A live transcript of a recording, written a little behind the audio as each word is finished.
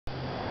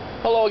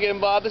Hello again,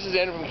 Bob. This is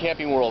Andrew from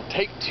Camping World.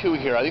 Take 2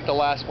 here. I think the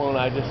last one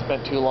I just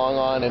spent too long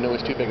on and it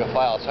was too big a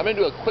file. So I'm going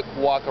to do a quick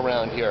walk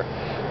around here.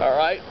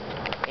 Alright,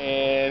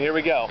 and here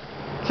we go.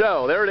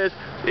 So there it is.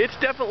 It's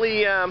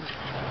definitely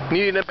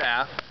needing a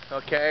bath.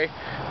 Okay,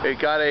 it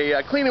got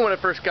a cleaning when it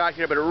first got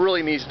here, but it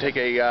really needs to take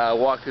a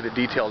walk through the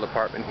detail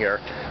department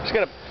here. Just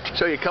going to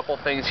show you a couple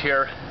things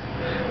here.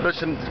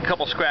 There's a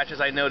couple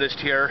scratches I noticed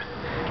here.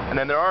 And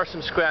then there are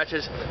some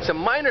scratches, some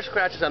minor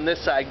scratches on this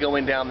side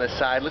going down this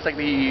side. Looks like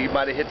he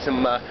might have hit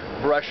some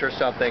brush or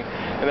something.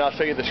 And I'll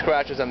show you the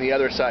scratches on the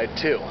other side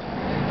too.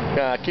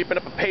 Keeping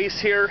up a pace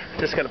here,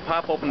 just going to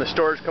pop open the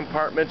storage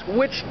compartments,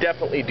 which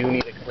definitely do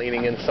need a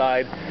cleaning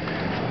inside.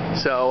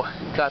 So,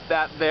 got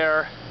that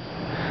there.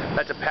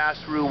 That's a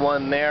pass-through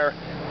one there.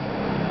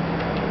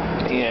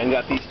 And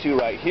got these 2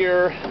 right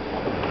here.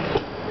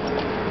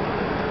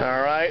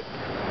 Alright.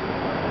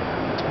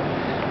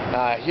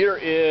 Here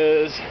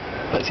is...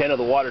 Let's see, I know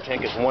the water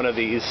tank is one of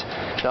these.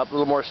 Now, a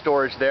little more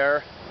storage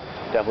there.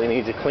 Definitely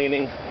needs a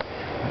cleaning.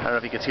 I don't know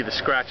if you can see the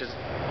scratches.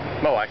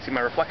 Oh, I see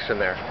my reflection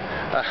there.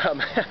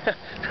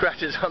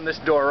 Scratches on this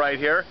door right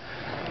here.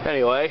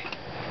 Anyway,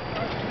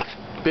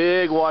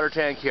 big water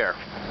tank here.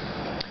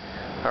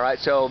 Alright,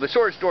 so the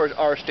storage doors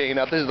are staying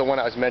up. This is the one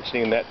I was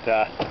mentioning that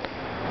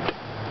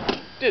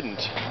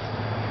didn't.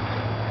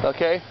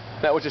 Okay,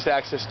 that was just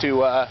access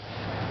to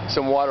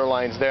some water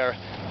lines there.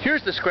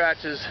 Here's the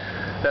scratches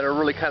that are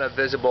really kind of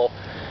visible,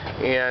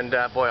 and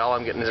boy, all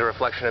I'm getting is a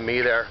reflection of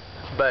me there,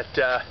 but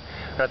I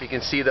don't know if you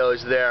can see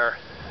those there.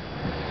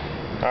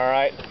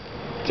 Alright,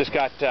 just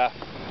got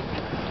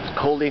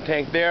holding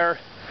tank there,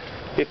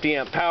 50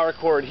 amp power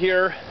cord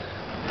here.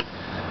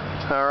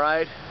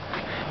 Alright,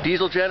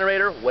 diesel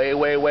generator,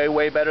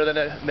 way better than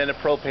a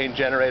propane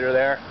generator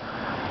there.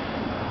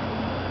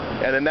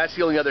 And then that's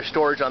the only other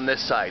storage on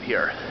this side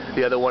here.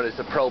 The other one is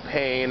the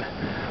propane,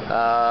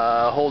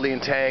 holding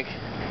tank,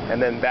 and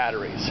then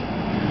batteries.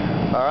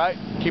 Alright,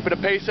 keeping a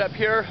pace up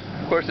here.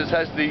 Of course, this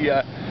has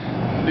the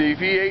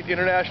V8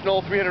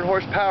 International 300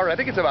 horsepower. I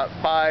think it's about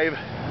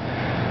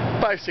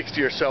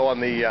 560 or so on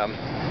the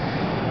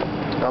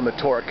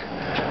torque.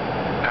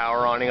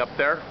 Power awning up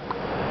there.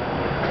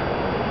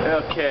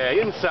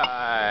 Okay,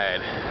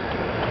 inside.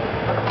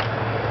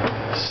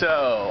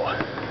 So,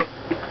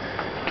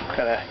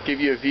 kind of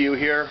give you a view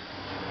here.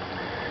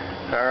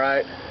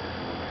 Alright,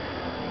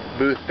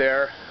 booth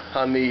there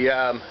on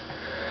the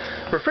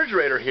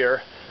refrigerator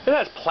here. It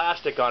has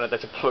plastic on it.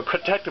 That's a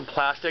protective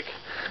plastic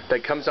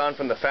that comes on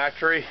from the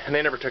factory, and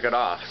they never took it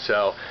off,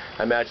 so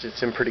I imagine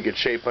it's in pretty good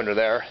shape under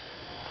there.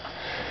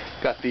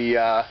 Got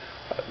the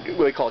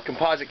what they call a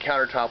composite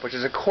countertop, which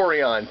is a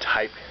Corian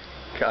type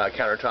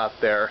countertop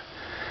there.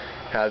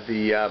 Have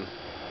the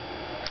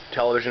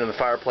television and the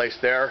fireplace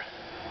there.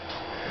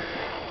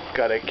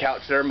 Got a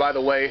couch there, and by the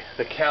way,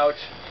 the couch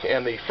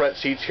and the front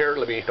seats here,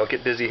 don't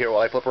get dizzy here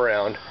while I flip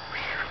around.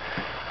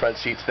 Front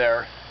seats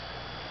there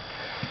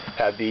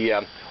have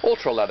the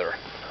ultra leather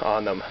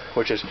on them,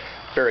 which is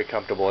very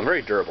comfortable and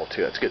very durable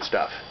too. That's good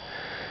stuff.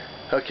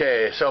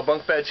 Okay, so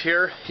bunk beds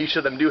here. Each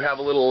of them do have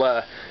a little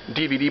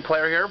DVD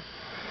player here.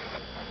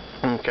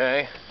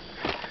 Okay.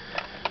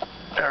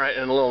 Alright,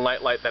 and a little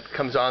night light that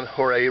comes on,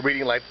 or a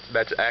reading light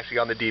that's actually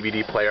on the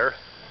DVD player.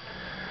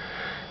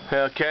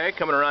 Okay,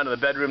 coming around to the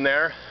bedroom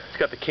there. It's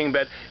got the king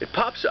bed. It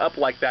pops up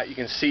like that. You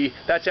can see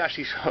that's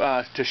actually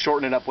to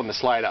shorten it up when the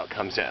slide out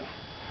comes in.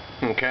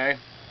 Okay.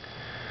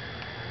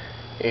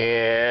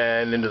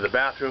 And into the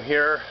bathroom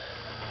here.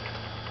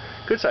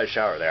 Good sized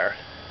shower there.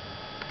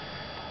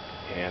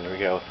 And there we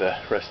go with the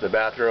rest of the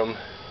bathroom.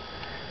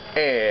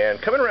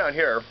 And coming around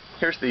here,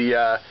 here's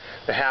the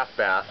half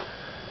bath.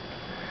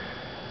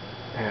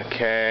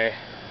 Okay.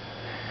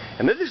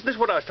 And this is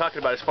what I was talking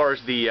about as far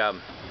as the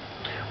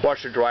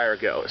washer dryer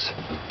goes.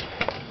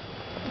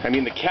 I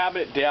mean, the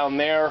cabinet down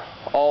there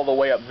all the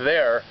way up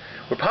there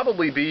would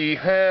probably be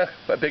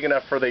big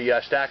enough for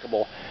the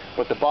stackable.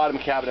 But the bottom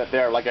cabinet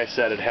there, like I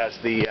said, it has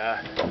the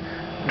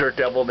Dirt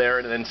Devil there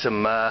and then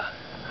some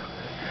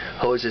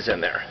hoses in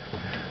there.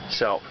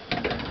 So,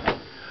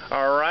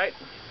 alright,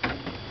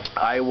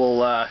 I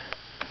will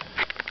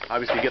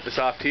obviously get this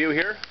off to you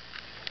here.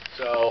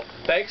 So,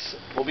 thanks,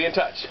 we'll be in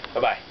touch.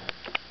 Bye-bye.